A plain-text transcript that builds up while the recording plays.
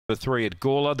3 at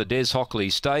Gawler, the Des Hockley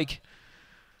stake.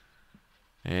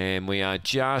 And we are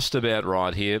just about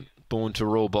right here. Born to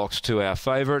Rule, box 2, our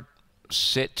favourite.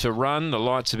 Set to run. The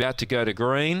light's about to go to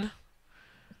green.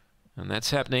 And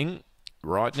that's happening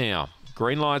right now.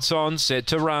 Green light's on, set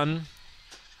to run.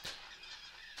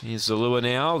 Here's the lure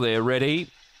now. They're ready.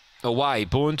 Away.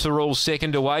 Born to Rule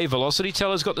second away. Velocity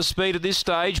Teller's got the speed at this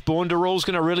stage. Born to Rule's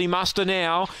going to really muster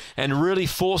now and really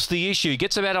force the issue.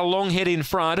 Gets about a long head in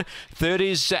front. Third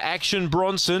is Action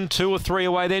Bronson. 2 or 3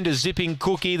 away then to Zipping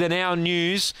Cookie. The Now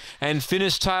News. And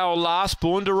Finish Tail last.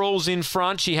 Born to Rule's in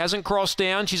front. She hasn't crossed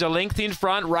down. She's a length in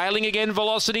front. Railing again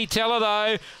Velocity Teller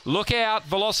though. Look out.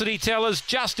 Velocity Teller's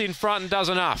just in front and does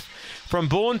enough. From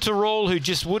Born to Rule, who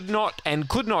just would not and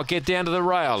could not get down to the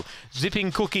rail.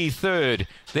 Zipping Cookie third.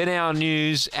 Then Our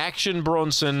News, Action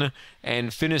Bronson,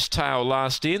 and Finish Tail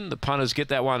last in. The punters get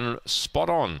that one spot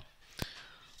on.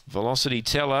 Velocity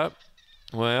Teller,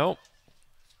 well,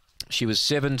 she was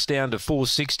 7s down to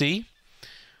 460.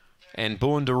 And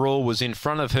Born to Rule was in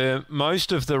front of her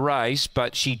most of the race,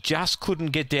 but she just couldn't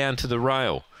get down to the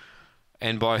rail.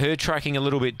 And by her tracking a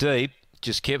little bit deep,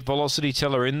 just kept Velocity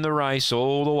Teller in the race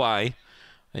all the way,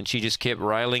 and she just kept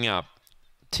railing up.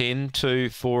 10, 2,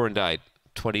 4 and 8.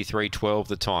 23:12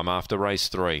 the time after race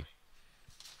 3.